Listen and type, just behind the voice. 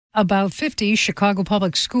About 50 Chicago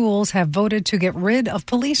public schools have voted to get rid of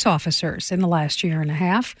police officers in the last year and a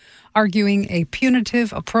half, arguing a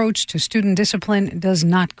punitive approach to student discipline does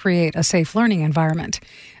not create a safe learning environment.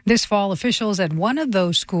 This fall, officials at one of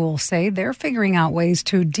those schools say they're figuring out ways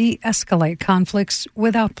to de-escalate conflicts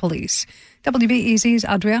without police. WBEZ's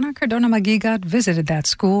Adriana Cardona Maguigad visited that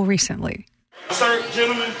school recently. Sir,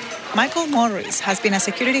 gentlemen. Michael Morris has been a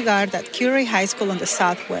security guard at Curie High School on the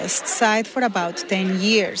southwest side for about 10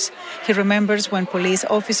 years. He remembers when police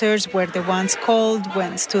officers were the ones called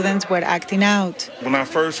when students were acting out. When I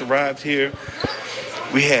first arrived here,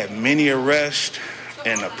 we had many arrests,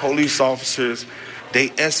 and the police officers, they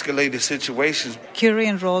escalated situations. Curie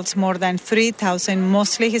enrolls more than 3,000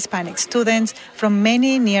 mostly Hispanic students from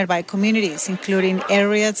many nearby communities, including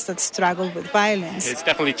areas that struggle with violence. It's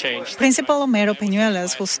definitely changed. Principal Homero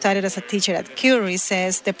Peñuelas, who started as a teacher at Curie,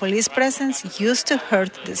 says the police presence used to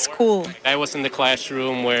hurt the school. I was in the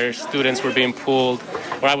classroom where students were being pulled,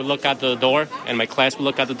 where I would look out the door, and my class would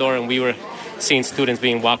look out the door, and we were seeing students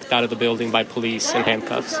being walked out of the building by police in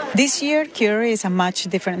handcuffs. This year, Curie is a much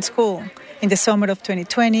different school. In the summer of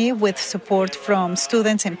 2020, with support from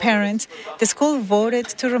students and parents, the school voted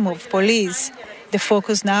to remove police. The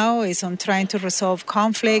focus now is on trying to resolve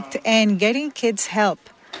conflict and getting kids help.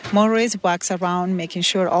 Morris walks around making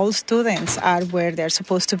sure all students are where they're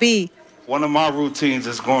supposed to be. One of my routines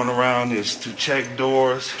that's going around is to check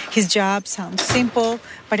doors. His job sounds simple,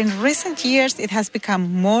 but in recent years it has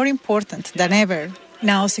become more important than ever.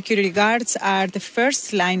 Now security guards are the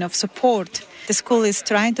first line of support. The school is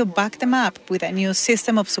trying to back them up with a new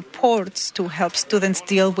system of supports to help students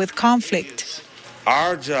deal with conflict.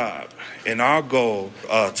 Our job and our goal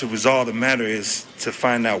to resolve the matter is to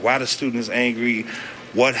find out why the student is angry,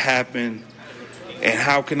 what happened, and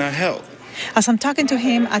how can I help. As I'm talking to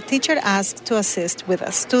him, a teacher asked to assist with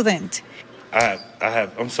a student. I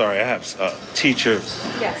have a teacher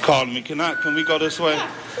calling me. Can we go this way?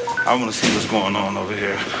 I want to see what's going on over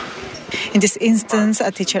here. In this instance,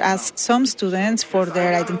 a teacher asked some students for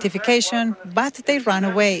their identification, but they ran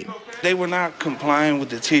away. They were not complying with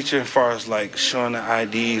the teacher as far as showing the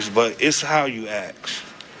IDs, but it's how you act.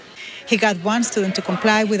 He got one student to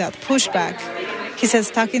comply without pushback. He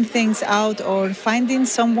says talking things out or finding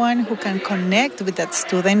someone who can connect with that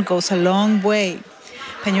student goes a long way.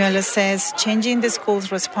 Peñuelas says changing the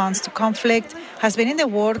school's response to conflict has been in the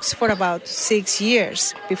works for about 6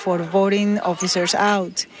 years before voting officers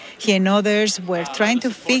out. He and others were trying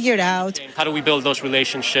to figure out how do we build those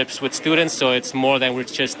relationships with students so it's more than we're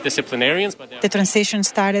just disciplinarians. The transition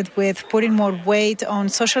started with putting more weight on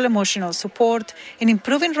social-emotional support and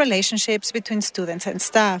improving relationships between students and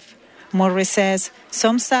staff. Morris says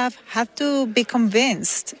some staff had to be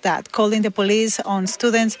convinced that calling the police on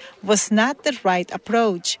students was not the right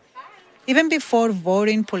approach. Even before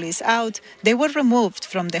voting police out, they were removed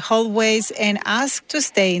from the hallways and asked to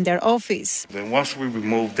stay in their office. Then once we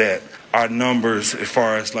removed that, our numbers as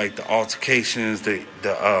far as the altercations, the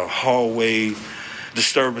hallway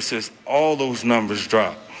disturbances, all those numbers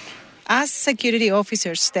dropped. As security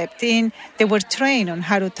officers stepped in, they were trained on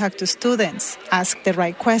how to talk to students, ask the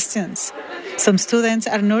right questions. Some students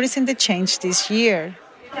are noticing the change this year.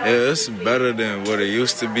 Yeah, it's better than what it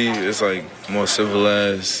used to be. It's more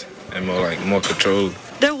civilized and more controlled.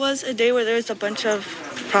 There was a day where there was a bunch of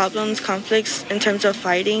problems, conflicts in terms of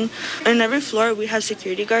fighting. On every floor we have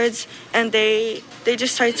security guards, and they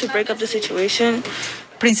just tried to break up the situation.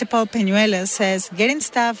 Principal Peñuelas says getting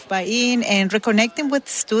staff buy-in and reconnecting with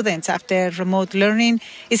students after remote learning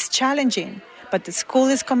is challenging, but the school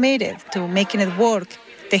is committed to making it work.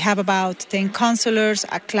 They have about 10 counselors,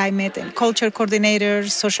 a climate and culture coordinator,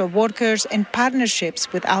 social workers, and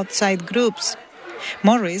partnerships with outside groups.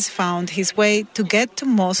 Morris found his way to get to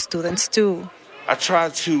most students too. I try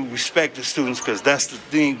to respect the students because that's the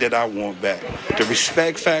thing that I want back. The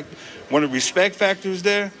respect factor. When the respect factor is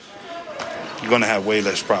there, you're going to have way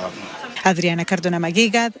less problems. Adriana Cardona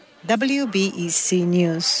Maguigad, WBEZ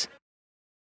News.